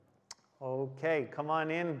Okay, come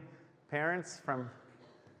on in, parents from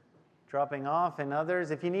dropping off and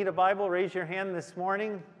others. If you need a Bible, raise your hand this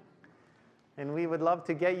morning, and we would love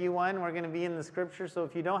to get you one. We're going to be in the scripture, so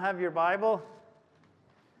if you don't have your Bible,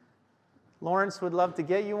 Lawrence would love to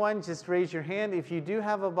get you one. Just raise your hand. If you do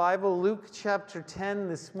have a Bible, Luke chapter 10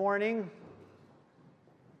 this morning.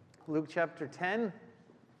 Luke chapter 10.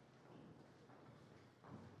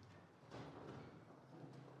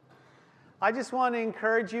 I just want to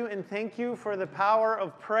encourage you and thank you for the power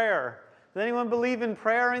of prayer. Does anyone believe in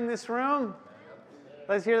prayer in this room?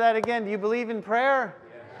 Let's hear that again. Do you believe in prayer?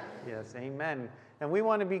 Yes, amen. And we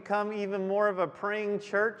want to become even more of a praying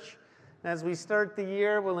church. As we start the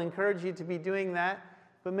year, we'll encourage you to be doing that.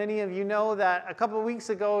 But many of you know that a couple of weeks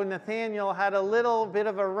ago, Nathaniel had a little bit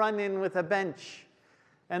of a run-in with a bench.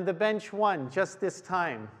 And the bench won just this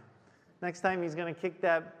time. Next time he's going to kick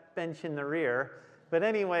that bench in the rear. But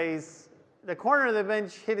anyways, the corner of the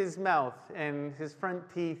bench hit his mouth, and his front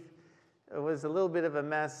teeth was a little bit of a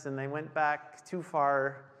mess, and they went back too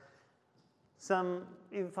far. Some,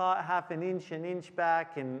 you thought, half an inch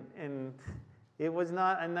back, and it was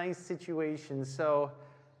not a nice situation. So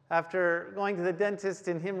after going to the dentist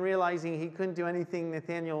and him realizing he couldn't do anything,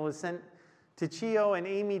 Nathaniel was sent to Chio, and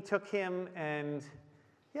Amy took him, and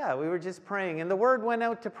yeah, we were just praying. And the word went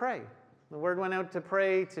out to pray. The word went out to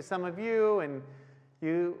pray to some of you, and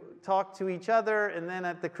you talked to each other, and then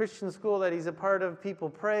at the Christian school that he's a part of, people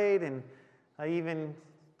prayed, and I even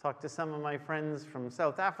talked to some of my friends from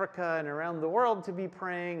South Africa and around the world to be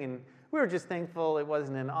praying, and we were just thankful it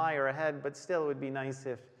wasn't an eye or a head, but still it would be nice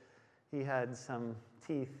if he had some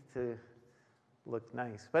teeth to look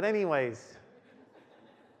nice. But anyways,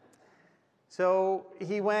 so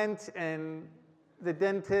he went, and the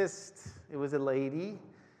dentist, it was a lady,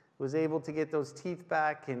 was able to get those teeth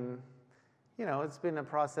back, and you know, it's been a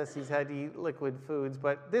process. He's had to eat liquid foods.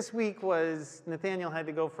 But this week was Nathaniel had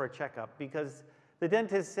to go for a checkup because the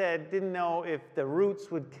dentist didn't know if the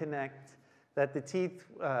roots would connect, that the teeth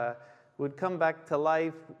would come back to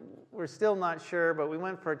life. We're still not sure, but we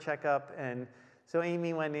went for a checkup. And so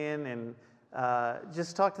Amy went in and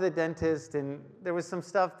just talked to the dentist. And there was some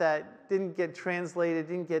stuff that didn't get translated,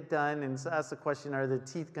 didn't get done. And so asked the question, are the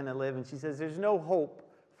teeth going to live? And she says, there's no hope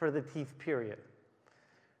for the teeth, period.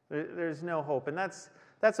 There's no hope, and that's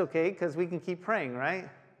okay because we can keep praying, right?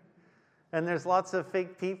 And there's lots of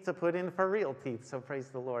fake teeth to put in for real teeth, so praise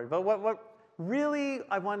the Lord. But what really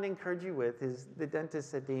I want to encourage you with is the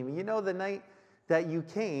dentist said to Amy, you know, the night that you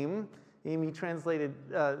came, Amy translated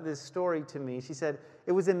this story to me. She said,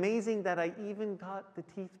 it was amazing that I even got the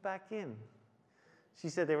teeth back in. She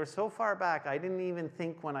said, they were so far back, I didn't even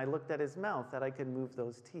think when I looked at his mouth that I could move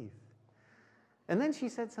those teeth. And then she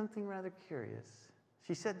said something rather curious.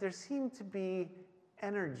 She said, there seemed to be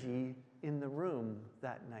energy in the room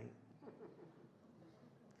that night.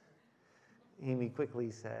 Amy quickly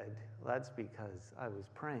said, well, that's because I was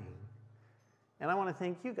praying. And I want to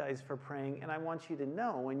thank you guys for praying, and I want you to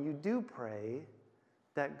know when you do pray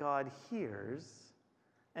that God hears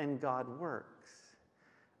and God works.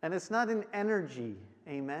 And it's not an energy,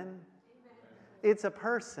 amen? Amen. It's a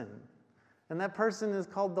person, and that person is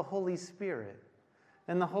called the Holy Spirit.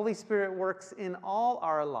 And the Holy Spirit works in all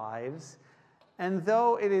our lives. And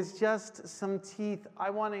though it is just some teeth, I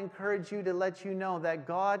want to encourage you to let you know that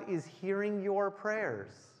God is hearing your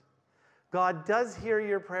prayers. God does hear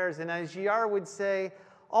your prayers. And as JR would say,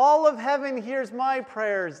 all of heaven hears my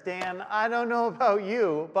prayers, Dan. I don't know about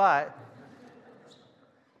you, but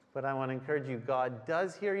I want to encourage you, God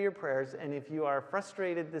does hear your prayers. And if you are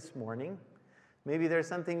frustrated this morning, maybe there's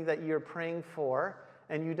something that you're praying for,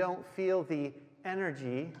 and you don't feel the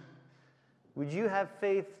energy, would you have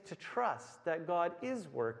faith to trust that God is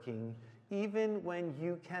working even when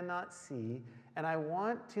you cannot see? And I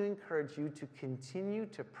want to encourage you to continue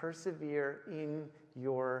to persevere in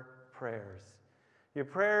your prayers. Your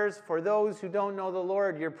prayers for those who don't know the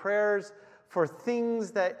Lord, your prayers for things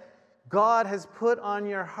that God has put on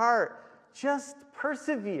your heart. Just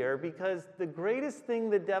persevere, because the greatest thing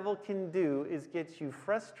the devil can do is get you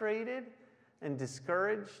frustrated and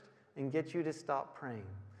discouraged and get you to stop praying.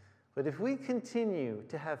 But if we continue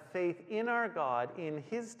to have faith in our God, in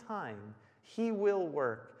His time, He will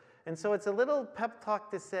work. And so it's a little pep talk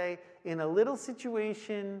to say, in a little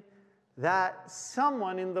situation, that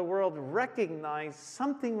someone in the world recognized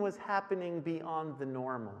something was happening beyond the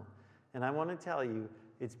normal. And I want to tell you,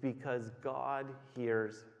 it's because God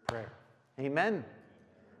hears prayer. Amen?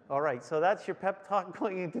 All right, so that's your pep talk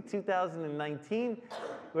going into 2019.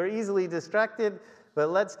 We're easily distracted, but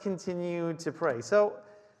let's continue to pray. So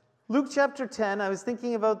Luke chapter 10, I was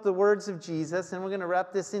thinking about the words of Jesus, and we're going to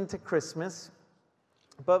wrap this into Christmas.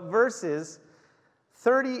 but verses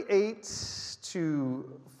 38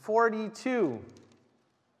 to 42.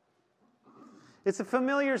 It's a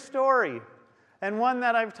familiar story, and one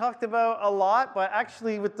that I've talked about a lot, but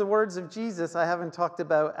actually with the words of Jesus, I haven't talked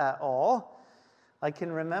about at all. I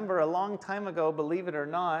can remember a long time ago, believe it or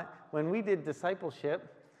not, when we did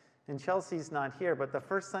discipleship, and Chelsea's not here, but the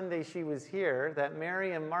first Sunday she was here, that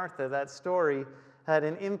Mary and Martha, that story had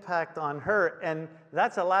an impact on her, and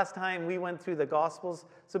that's the last time we went through the Gospels.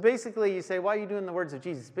 So basically, you say, why are you doing the words of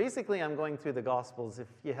Jesus? Basically, I'm going through the Gospels, if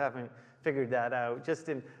you haven't figured that out.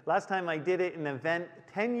 Last time I did it in an event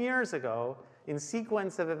 10 years ago, in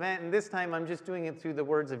sequence of event, and this time I'm just doing it through the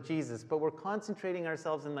words of Jesus. But we're concentrating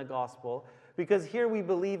ourselves in the gospel, because here we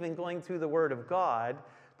believe in going through the Word of God,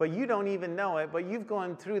 but you don't even know it, but you've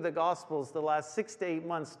gone through the Gospels the last 6 to 8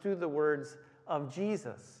 months through the words of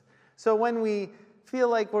Jesus. So when we feel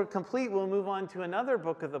like we're complete, we'll move on to another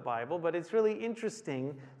book of the Bible, but it's really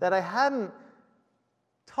interesting that I hadn't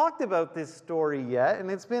talked about this story yet, and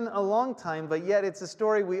it's been a long time, but yet it's a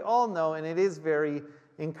story we all know, and it is very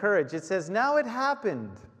encouraging. It says, now it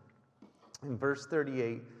happened, in verse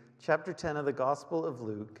 38, chapter 10 of the Gospel of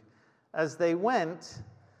Luke, as they went,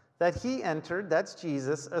 that he entered, that's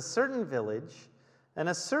Jesus, a certain village, and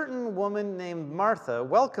a certain woman named Martha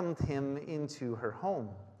welcomed him into her home.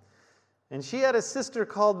 And she had a sister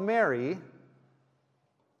called Mary,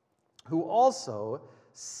 who also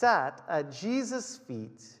sat at Jesus'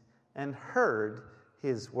 feet and heard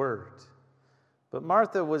his word. But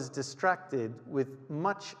Martha was distracted with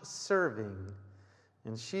much serving,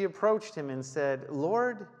 and she approached him and said,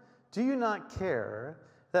 Lord, do you not care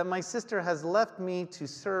that my sister has left me to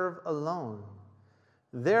serve alone?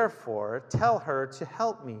 Therefore, tell her to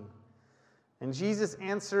help me. And Jesus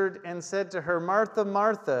answered and said to her, Martha,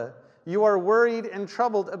 Martha, you are worried and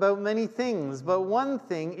troubled about many things, but one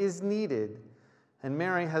thing is needed, and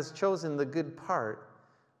Mary has chosen the good part,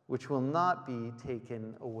 which will not be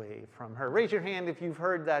taken away from her. Raise your hand if you've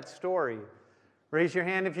heard that story. Raise your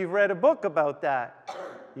hand if you've read a book about that.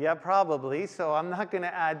 Yeah, probably, so I'm not going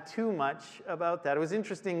to add too much about that. It was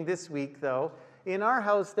interesting this week, though. In our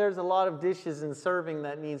house, there's a lot of dishes and serving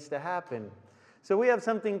that needs to happen. So we have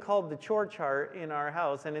something called the chore chart in our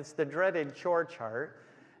house, and it's the dreaded chore chart.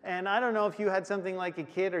 And I don't know if you had something like a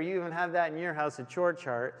kid or you even have that in your house, a chore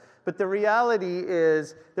chart, but the reality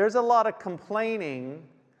is there's a lot of complaining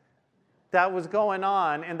that was going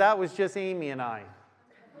on, and that was just Amy and I.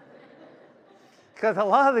 Because a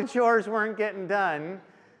lot of the chores weren't getting done,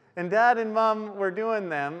 and Dad and Mom were doing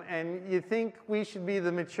them, and you think we should be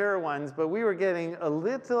the mature ones, but we were getting a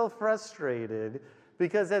little frustrated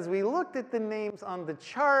because as we looked at the names on the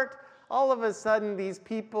chart, all of a sudden these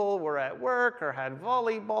people were at work or had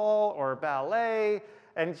volleyball or ballet,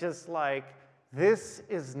 and just like, this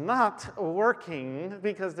is not working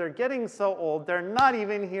because they're getting so old, they're not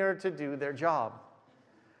even here to do their job.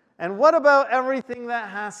 And what about everything that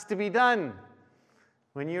has to be done?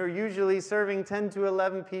 When you're usually serving 10 to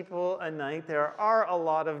 11 people a night, there are a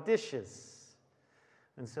lot of dishes.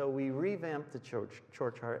 And so we revamped the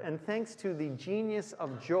chore chart, and thanks to the genius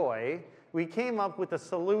of Joy, we came up with a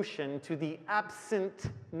solution to the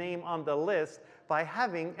absent name on the list by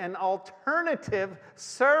having an alternative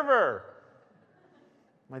server.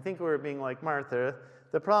 I think we were being like Martha.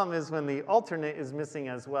 The problem is when the alternate is missing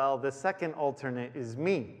as well, the second alternate is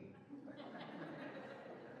me.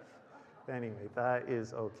 Anyway, that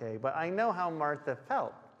is okay. But I know how Martha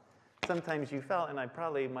felt. Sometimes you felt,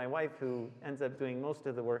 and my wife who ends up doing most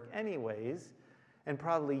of the work anyways, and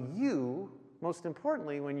probably you, most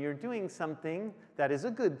importantly, when you're doing something that is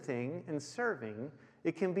a good thing and serving,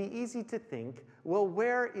 it can be easy to think, well,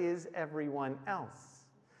 where is everyone else?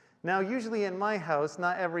 Now, usually in my house,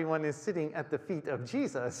 not everyone is sitting at the feet of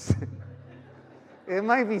Jesus. It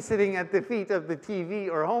might be sitting at the feet of the TV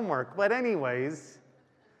or homework. But anyways,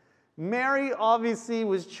 Mary obviously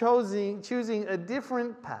was choosing a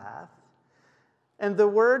different path. And the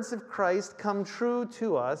words of Christ come true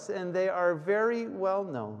to us, and they are very well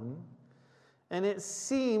known. And it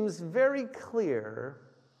seems very clear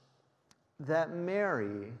that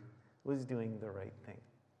Mary was doing the right thing.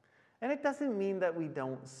 And it doesn't mean that we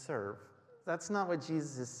don't serve. That's not what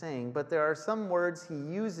Jesus is saying. But there are some words he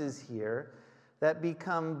uses here that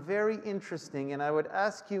become very interesting. And I would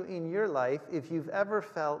ask you in your life if you've ever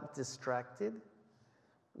felt distracted,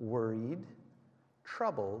 worried,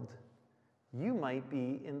 troubled, you might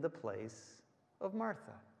be in the place of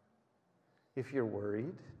Martha. If you're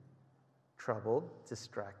worried, troubled,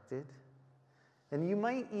 distracted, and you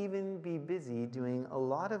might even be busy doing a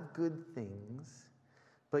lot of good things,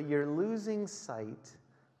 but you're losing sight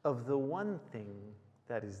of the one thing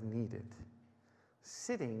that is needed.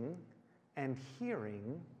 sitting and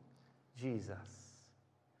hearing Jesus.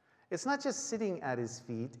 It's not just sitting at his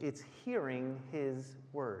feet, it's hearing his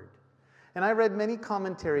word. And I read many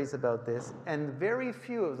commentaries about this, and very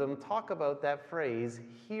few of them talk about that phrase,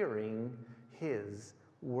 hearing his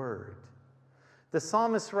word. The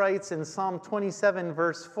psalmist writes in Psalm 27,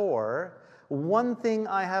 verse 4, "One thing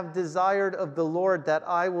I have desired of the Lord that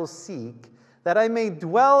I will seek, that I may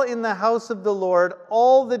dwell in the house of the Lord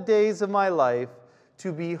all the days of my life,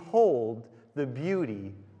 to behold the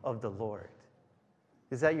beauty of the Lord."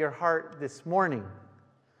 Is that your heart this morning?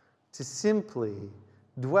 To simply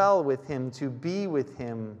dwell with him, to be with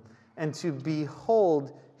him, and to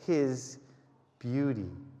behold his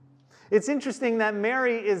beauty. It's interesting that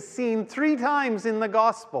Mary is seen 3 times in the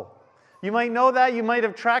gospel. You might know that, you might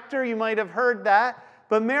have tracked her, you might have heard that,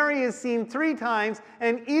 but Mary is seen 3 times,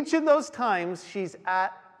 and each of those times she's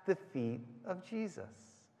at the feet of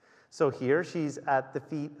Jesus. So here she's at the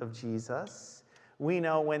feet of Jesus. We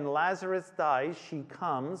know when Lazarus dies, she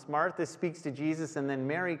comes. Martha speaks to Jesus, and then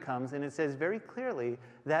Mary comes, and it says very clearly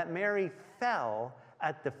that Mary fell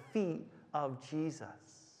at the feet of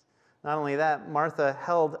Jesus. Not only that, Martha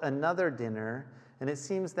held another dinner, and it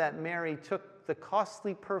seems that Mary took the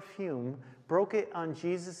costly perfume, broke it on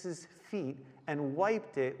Jesus' feet, and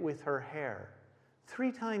wiped it with her hair.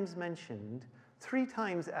 3 times mentioned, 3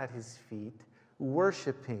 times at his feet,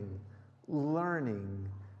 worshiping, learning,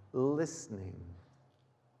 listening,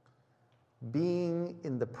 being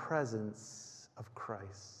in the presence of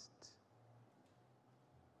Christ.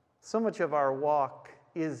 So much of our walk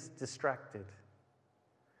is distracted.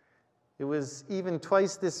 It was even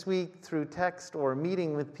twice this week through text or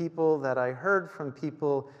meeting with people that I heard from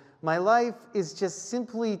people, my life is just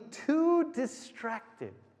simply too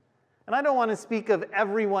distracted. And I don't want to speak of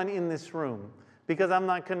everyone in this room, because I'm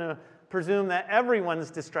not going to presume that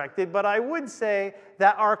everyone's distracted, but I would say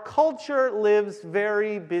that our culture lives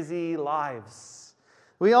very busy lives.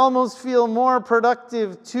 We almost feel more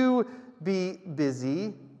productive to be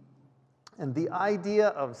busy, and the idea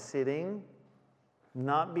of sitting,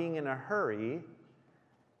 not being in a hurry,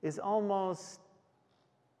 is almost,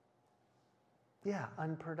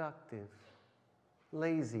 unproductive,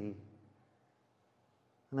 lazy.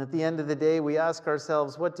 And at the end of the day, we ask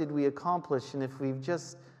ourselves, what did we accomplish? And if we've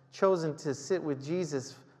just chosen to sit with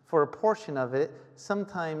Jesus for a portion of it,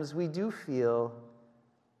 sometimes we do feel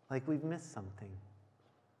like we've missed something.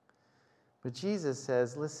 But Jesus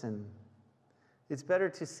says, listen, it's better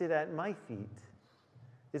to sit at my feet.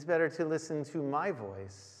 It's better to listen to my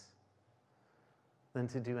voice than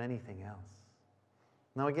to do anything else.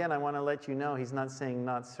 Now again, I want to let you know he's not saying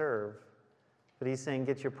not serve, but he's saying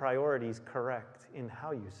get your priorities correct in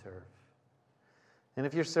how you serve. And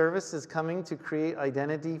if your service is coming to create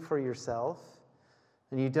identity for yourself,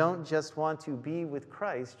 and you don't just want to be with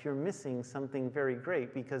Christ, you're missing something very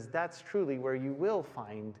great, because that's truly where you will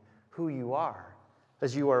find who you are,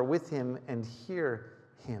 as you are with him and hear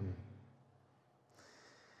him.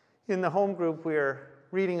 In the home group, we're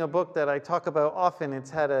reading a book that I talk about often. It's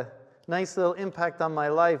had a nice little impact on my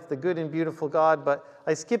life, The Good and Beautiful God, but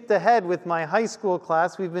I skipped ahead with my high school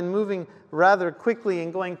class. We've been moving rather quickly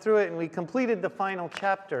and going through it, and we completed the final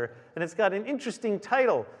chapter, and it's got an interesting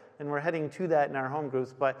title, and we're heading to that in our home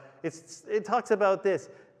groups, but it talks about this,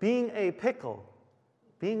 being a pickle.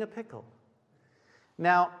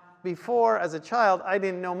 Now, before, as a child, I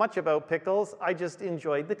didn't know much about pickles. I just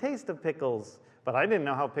enjoyed the taste of pickles, but I didn't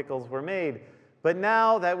know how pickles were made. But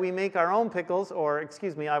now that we make our own pickles,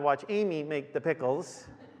 I watch Amy make the pickles,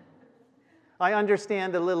 I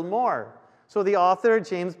understand a little more. So the author,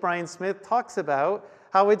 James Bryan Smith, talks about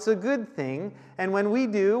how it's a good thing, and when we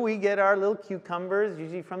do, we get our little cucumbers,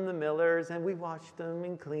 usually from the millers, and we wash them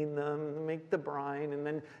and clean them, and make the brine, and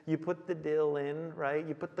then you put the dill in, right?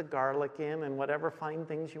 You put the garlic in, and whatever fine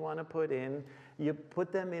things you want to put in, you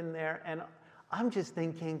put them in there, and I'm just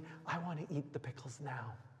thinking, I want to eat the pickles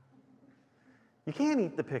now. You can't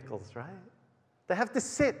eat the pickles, right? They have to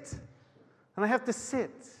sit, and they have to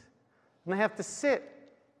sit, and they have to sit.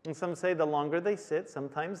 And some say the longer they sit,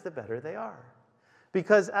 sometimes the better they are.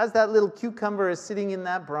 Because as that little cucumber is sitting in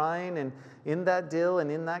that brine and in that dill and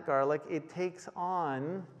in that garlic, it takes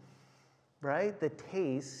on, right, the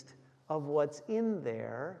taste of what's in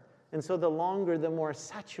there. And so the longer, the more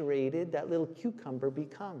saturated that little cucumber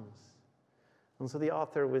becomes. And so the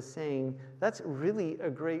author was saying, that's really a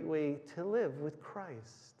great way to live with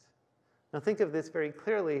Christ. Now think of this very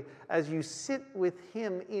clearly. As you sit with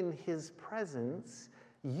him in his presence,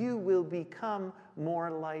 you will become more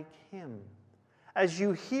like him. As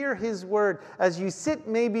you hear his word, as you sit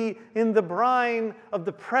maybe in the brine of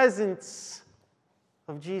the presence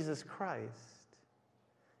of Jesus Christ,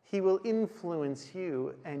 He will influence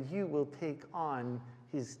you, and you will take on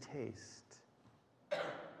his taste.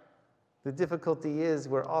 The difficulty is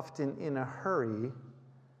we're often in a hurry,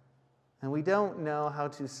 and we don't know how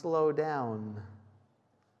to slow down.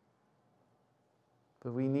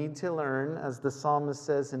 But we need to learn, as the psalmist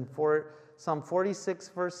says in Psalm 46,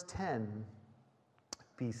 verse 10,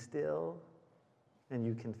 be still, and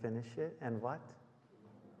you can finish it. And what?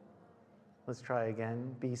 Let's try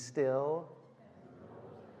again. Be still.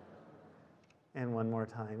 And one more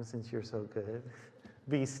time, since you're so good.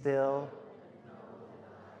 Be still.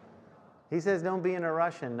 He says, don't be in a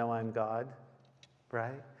rush and know I'm God,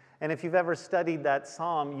 right? And if you've ever studied that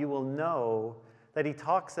psalm, you will know that he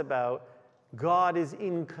talks about God is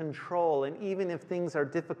in control, and even if things are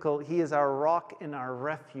difficult, he is our rock and our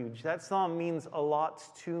refuge. That psalm means a lot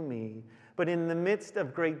to me. But in the midst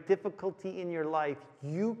of great difficulty in your life,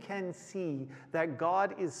 you can see that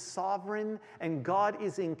God is sovereign and God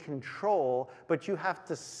is in control, but you have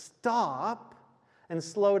to stop and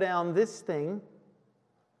slow down this thing,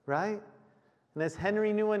 right? And as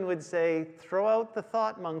Henry Nouwen would say, throw out the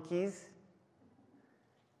thought monkeys,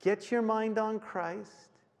 get your mind on Christ,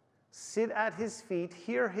 sit at his feet,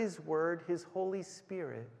 hear his word, his Holy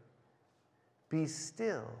Spirit, be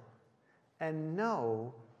still, and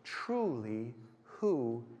know truly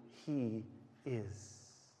who he is.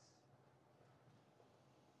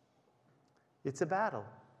 It's a battle.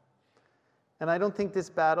 And I don't think this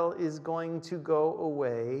battle is going to go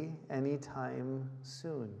away anytime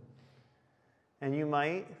soon. And you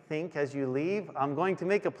might think as you leave, I'm going to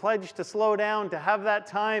make a pledge to slow down, to have that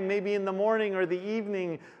time maybe in the morning or the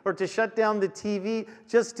evening, or to shut down the TV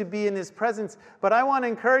just to be in his presence. But I want to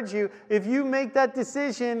encourage you, if you make that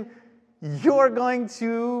decision, you're going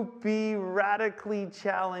to be radically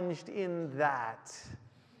challenged in that.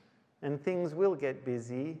 And things will get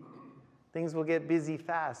busy. Things will get busy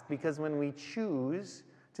fast, because when we choose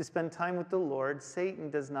to spend time with the Lord, Satan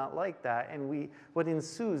does not like that, and what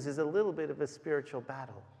ensues is a little bit of a spiritual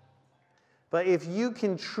battle. But if you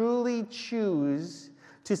can truly choose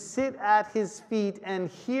to sit at his feet and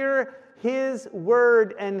hear his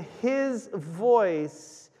word and his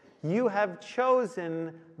voice, you have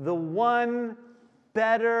chosen the one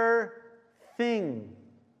better thing.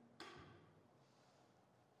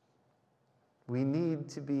 We need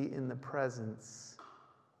to be in the presence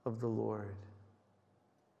of the Lord.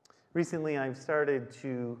 Recently, I've started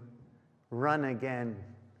to run again.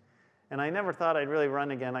 And I never thought I'd really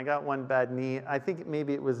run again. I got one bad knee. I think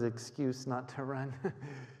maybe it was an excuse not to run.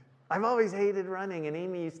 I've always hated running. And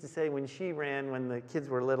Amy used to say when she ran, when the kids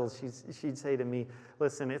were little, she'd say to me,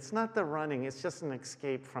 listen, it's not the running. It's just an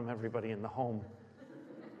escape from everybody in the home.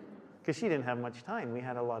 Because she didn't have much time. We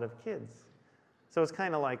had a lot of kids. So it's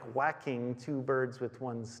kind of like whacking two birds with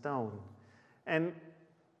one stone. And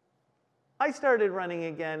I started running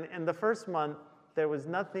again, and the first month, there was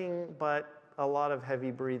nothing but a lot of heavy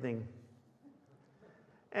breathing.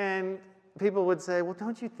 And people would say, well,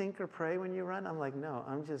 don't you think or pray when you run? I'm like, no,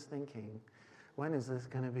 I'm just thinking, when is this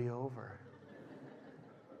going to be over?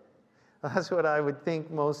 That's what I would think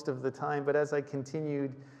most of the time. But as I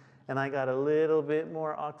continued, and I got a little bit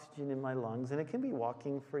more oxygen in my lungs, and it can be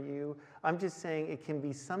walking for you. I'm just saying it can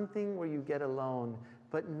be something where you get alone.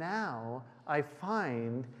 But now I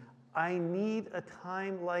find I need a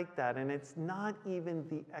time like that, and it's not even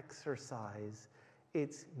the exercise.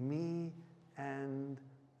 It's me and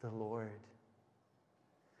the Lord.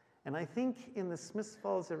 And I think in the Smiths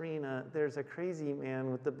Falls Arena, there's a crazy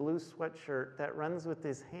man with the blue sweatshirt that runs with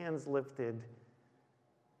his hands lifted,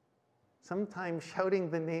 sometimes shouting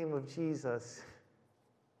the name of Jesus.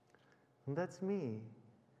 And that's me,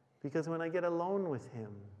 because when I get alone with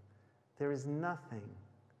him, there is nothing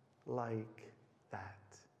like that.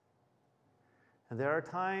 And there are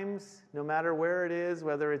times, no matter where it is,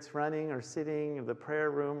 whether it's running or sitting in the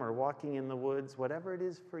prayer room or walking in the woods, whatever it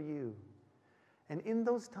is for you. And in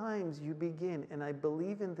those times you begin, and I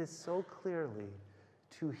believe in this so clearly,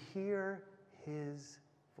 to hear his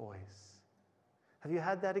voice. Have you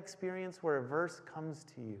had that experience where a verse comes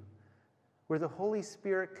to you, where the Holy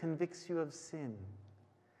Spirit convicts you of sin?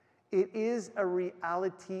 It is a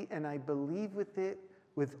reality, and I believe with it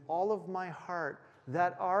with all of my heart,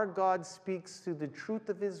 that our God speaks through the truth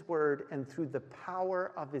of his word and through the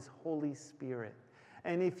power of his Holy Spirit.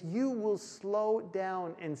 And if you will slow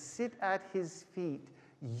down and sit at his feet,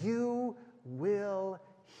 you will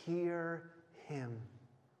hear him.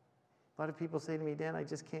 A lot of people say to me, Dan, I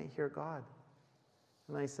just can't hear God.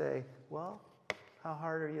 And I say, well, how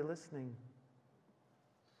hard are you listening?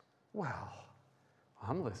 Well,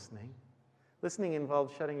 I'm listening. Listening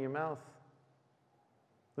involves shutting your mouth.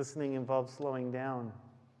 Listening involves slowing down.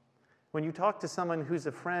 When you talk to someone who's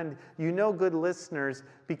a friend, you know good listeners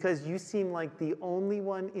because you seem like the only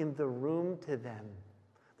one in the room to them.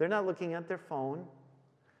 They're not looking at their phone.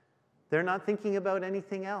 They're not thinking about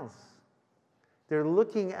anything else. They're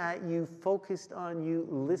looking at you, focused on you,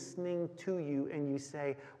 listening to you, and you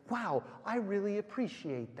say, wow, I really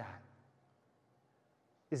appreciate that.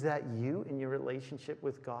 Is that you in your relationship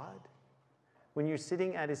with God? When you're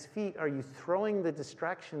sitting at his feet, are you throwing the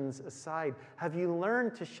distractions aside? Have you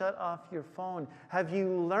learned to shut off your phone? Have you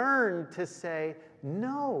learned to say,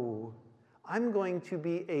 no, I'm going to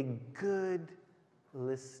be a good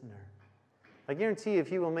listener? I guarantee if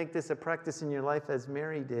you will make this a practice in your life as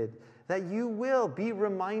Mary did, that you will be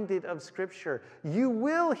reminded of Scripture. You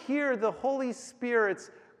will hear the Holy Spirit's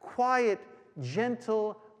quiet,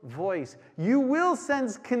 gentle voice. You will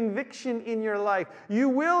sense conviction in your life. You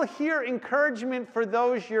will hear encouragement for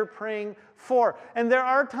those you're praying for. And there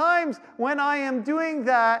are times when I am doing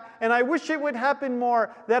that, and I wish it would happen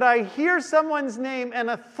more, that I hear someone's name and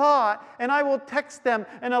a thought, and I will text them.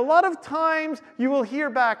 And a lot of times you will hear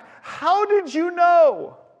back, how did you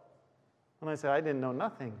know? And I say, I didn't know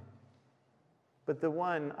nothing. But the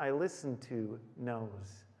one I listen to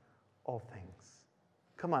knows all things.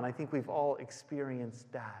 Come on, I think we've all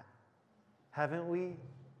experienced that, haven't we?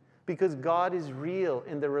 Because God is real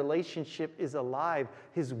and the relationship is alive.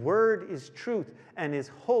 His word is truth and his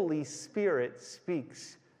Holy Spirit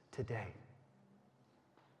speaks today.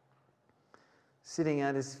 Sitting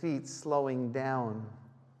at his feet, slowing down.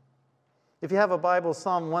 If you have a Bible,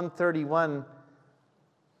 Psalm 131,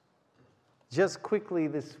 just quickly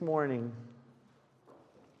this morning.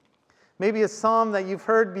 Maybe a psalm that you've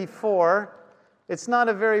heard before. It's not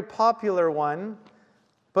a very popular one,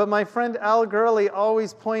 but my friend Al Gurley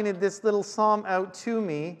always pointed this little psalm out to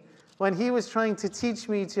me when he was trying to teach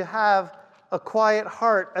me to have a quiet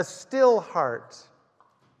heart, a still heart.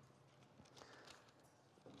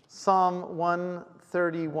 Psalm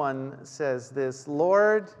 131 says this,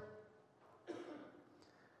 Lord,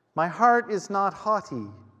 my heart is not haughty,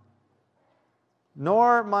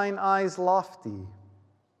 nor mine eyes lofty.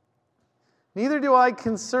 Neither do I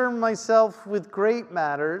concern myself with great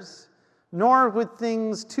matters, nor with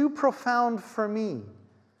things too profound for me.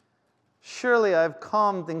 Surely I have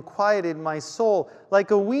calmed and quieted my soul,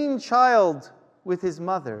 like a weaned child with his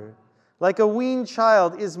mother. Like a weaned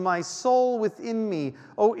child is my soul within me.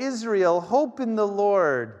 O Israel, hope in the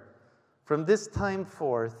Lord from this time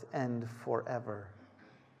forth and forever.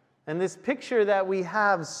 And this picture that we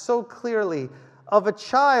have so clearly of a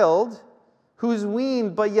child who's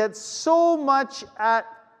weaned, but yet so much at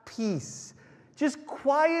peace, just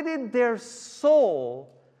quieted their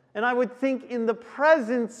soul. And I would think in the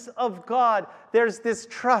presence of God, there's this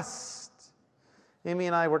trust. Amy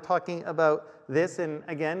and I were talking about this, and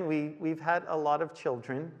again, we've had a lot of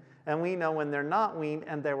children, and we know when they're not weaned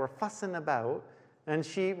and they were fussing about, and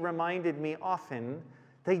she reminded me often,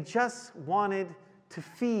 they just wanted to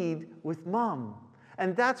feed with mom.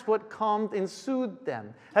 And that's what calmed and soothed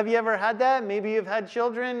them. Have you ever had that? Maybe you've had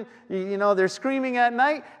children, you know, they're screaming at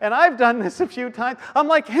night, and I've done this a few times. I'm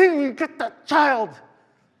like, hey, you get that child.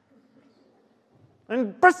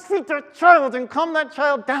 And breastfeed that child and calm that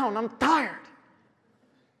child down. I'm tired.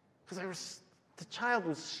 Because the child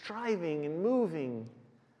was striving and moving.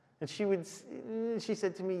 And she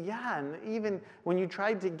said to me, yeah, and even when you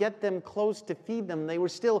tried to get them close to feed them, they were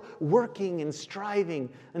still working and striving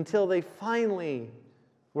until they finally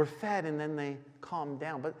were fed and then they calmed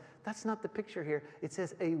down. But that's not the picture here. It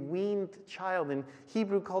says a weaned child. In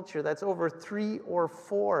Hebrew culture, that's over 3 or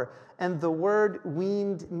 4. And the word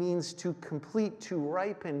weaned means to complete, to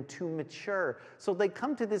ripen, to mature. So they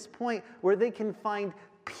come to this point where they can find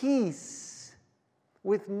peace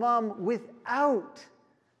with mom without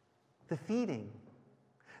the feeding.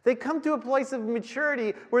 They come to a place of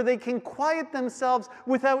maturity where they can quiet themselves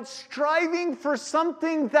without striving for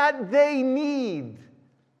something that they need.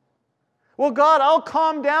 Well, God, I'll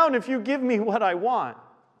calm down if you give me what I want.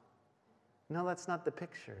 No, that's not the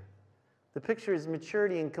picture. The picture is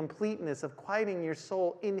maturity and completeness of quieting your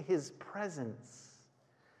soul in his presence,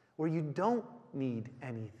 where you don't need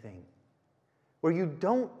anything, where you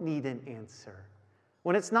don't need an answer.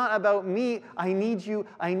 When it's not about me, I need you,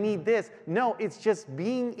 I need this. No, it's just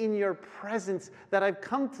being in your presence that I've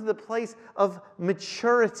come to the place of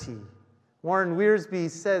maturity. Warren Wiersbe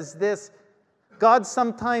says this, God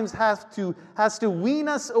sometimes has to wean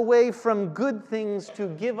us away from good things to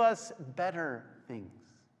give us better things.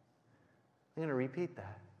 I'm going to repeat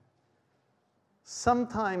that.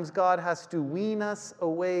 Sometimes God has to wean us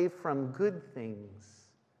away from good things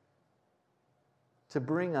to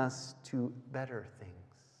bring us to better things.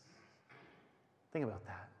 Think about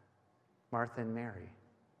that. Martha and Mary.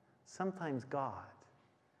 Sometimes God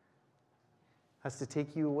has to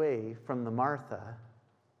take you away from the Martha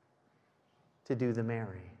to do the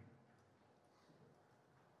Mary.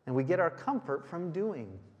 And we get our comfort from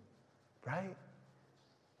doing, right?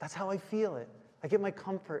 That's how I feel it. I get my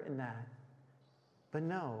comfort in that. But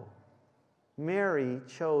no, Mary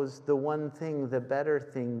chose the one thing, the better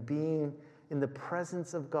thing, being in the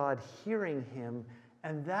presence of God, hearing him,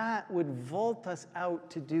 and that would vault us out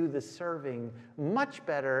to do the serving much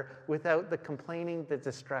better without the complaining, the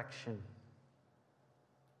distraction.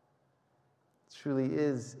 It truly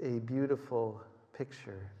is a beautiful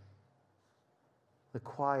picture. The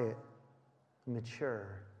quiet,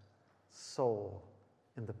 mature soul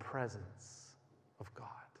in the presence of God.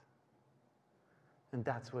 And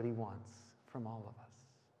that's what he wants from all of us.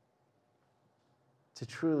 To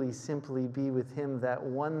truly simply be with him, that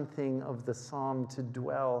one thing of the psalm, to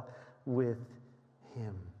dwell with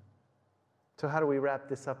him. So how do we wrap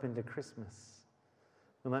this up into Christmas?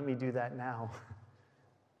 Well, let me do that now.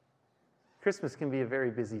 Christmas can be a very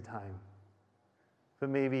busy time, but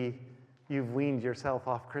maybe you've weaned yourself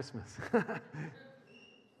off Christmas.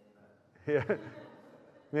 Yeah.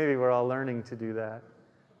 Maybe we're all learning to do that.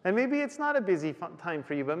 And maybe it's not a busy time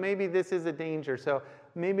for you, but maybe this is a danger. So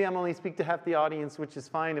maybe I'm only speak to half the audience, which is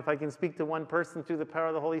fine. If I can speak to one person through the power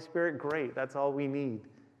of the Holy Spirit, great. That's all we need.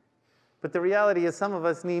 But the reality is some of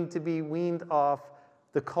us need to be weaned off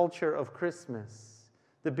the culture of Christmas,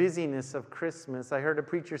 the busyness of Christmas. I heard a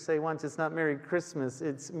preacher say once, it's not Merry Christmas,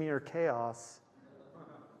 it's mere chaos.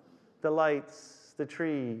 The lights, the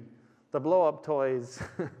tree, the blow-up toys,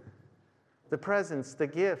 the presents, the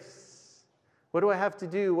gifts. What do I have to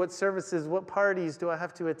do? What services, what parties do I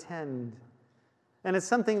have to attend? And it's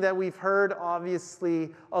something that we've heard,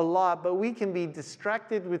 obviously, a lot, but we can be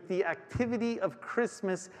distracted with the activity of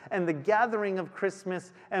Christmas and the gathering of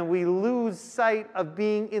Christmas, and we lose sight of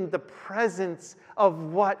being in the presence of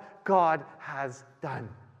what God has done.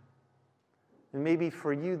 And maybe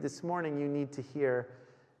for you this morning, you need to hear,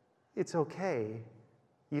 it's okay.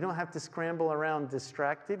 You don't have to scramble around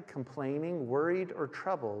distracted, complaining, worried, or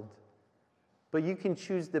troubled. But you can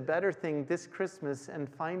choose the better thing this Christmas and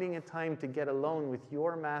finding a time to get alone with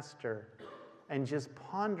your Master and just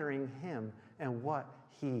pondering him and what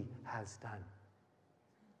he has done.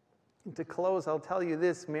 And to close, I'll tell you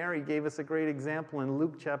this. Mary gave us a great example in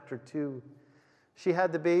Luke chapter 2. She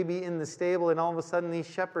had the baby in the stable, and all of a sudden these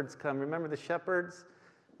shepherds come. Remember the shepherds?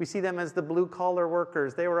 We see them as the blue-collar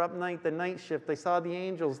workers. They were up night, the night shift. They saw the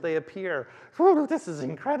angels. They appear. Whew, this is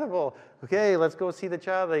incredible. Okay, let's go see the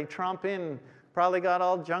child. They tromp in. Probably got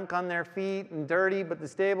all junk on their feet and dirty, but the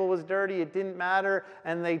stable was dirty. It didn't matter.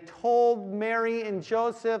 And they told Mary and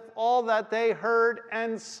Joseph all that they heard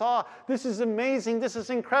and saw. This is amazing. This is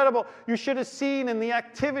incredible. You should have seen in the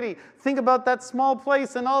activity. Think about that small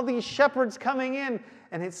place and all these shepherds coming in.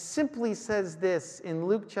 And it simply says this in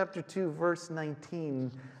Luke chapter 2, verse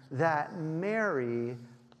 19, that Mary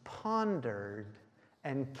pondered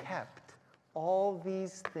and kept all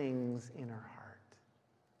these things in her heart.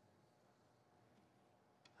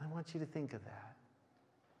 I want you to think of that.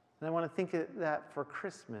 And I want to think of that for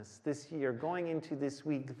Christmas this year, going into this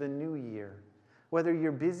week, the new year. Whether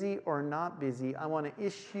you're busy or not busy, I want to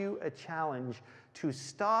issue a challenge to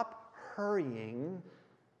stop hurrying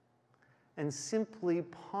and simply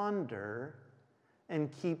ponder and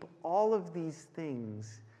keep all of these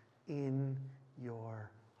things in your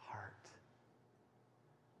heart.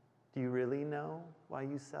 Do you really know why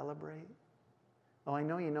you celebrate? Oh, I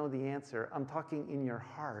know you know the answer. I'm talking in your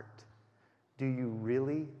heart. Do you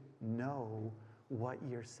really know what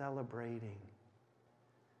you're celebrating?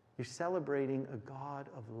 You're celebrating a God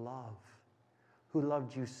of love who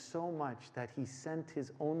loved you so much that he sent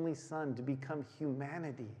his only son to become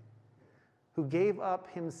humanity, who gave up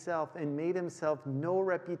himself and made himself no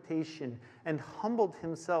reputation and humbled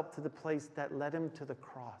himself to the place that led him to the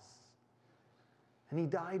cross. And he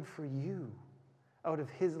died for you out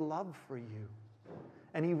of his love for you.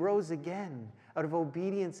 And he rose again out of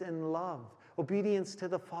obedience and love, obedience to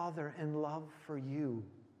the Father and love for you.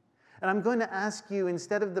 And I'm going to ask you,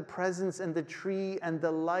 instead of the presents and the tree and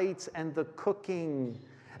the lights and the cooking,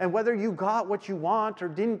 and whether you got what you want or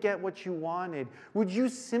didn't get what you wanted, would you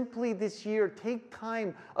simply this year take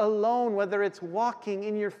time alone, whether it's walking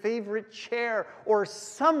in your favorite chair or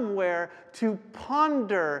somewhere, to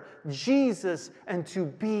ponder Jesus and to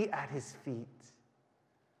be at his feet?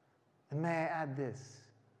 And may I add this?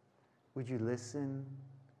 Would you listen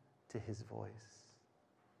to his voice?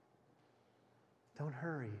 Don't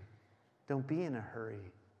hurry. Don't be in a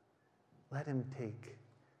hurry. Let him take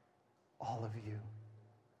all of you.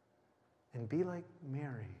 And be like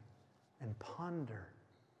Mary and ponder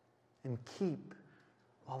and keep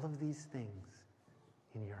all of these things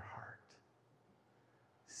in your heart.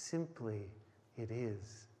 Simply, it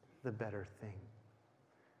is the better thing.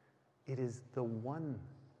 It is the one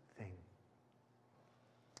thing.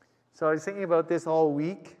 So I was thinking about this all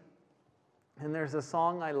week, and there's a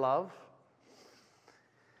song I love.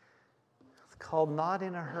 It's called Not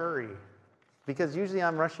in a Hurry, because usually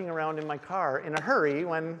I'm rushing around in my car in a hurry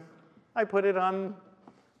when I put it on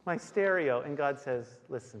my stereo, and God says,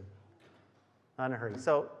 listen, not in a hurry.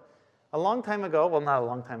 So a long time ago, well, not a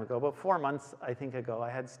long time ago, but 4 months, I think, ago, I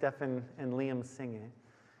had Stefan and Liam sing it.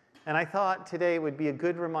 And I thought today would be a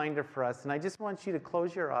good reminder for us, and I just want you to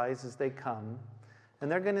close your eyes as they come,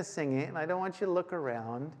 and they're going to sing it, and I don't want you to look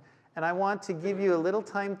around, and I want to give you a little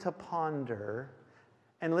time to ponder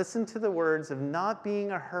and listen to the words of not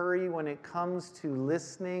being a hurry when it comes to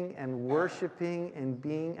listening and worshiping and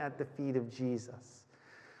being at the feet of Jesus.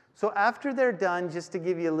 So after they're done, just to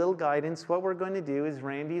give you a little guidance, what we're going to do is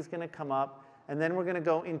Randy's going to come up, and then we're going to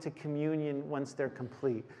go into communion once they're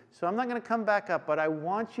complete. So I'm not going to come back up, but I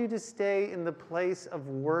want you to stay in the place of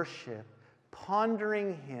worship,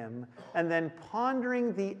 pondering him, and then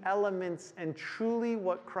pondering the elements and truly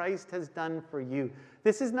what Christ has done for you.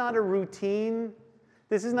 This is not a routine.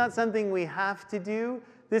 This is not something we have to do.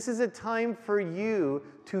 This is a time for you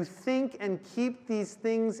to think and keep these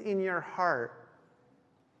things in your heart.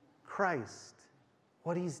 Christ,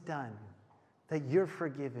 what he's done, that you're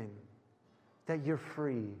forgiven, that you're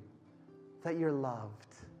free, that you're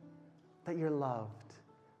loved, that you're loved.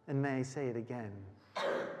 And may I say it again,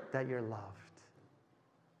 that you're loved.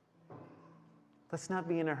 Let's not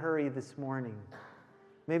be in a hurry this morning.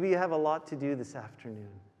 Maybe you have a lot to do this afternoon.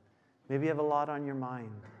 Maybe you have a lot on your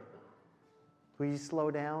mind. Will you slow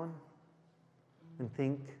down and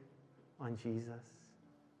think on Jesus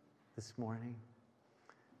this morning?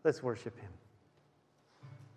 Let's worship him.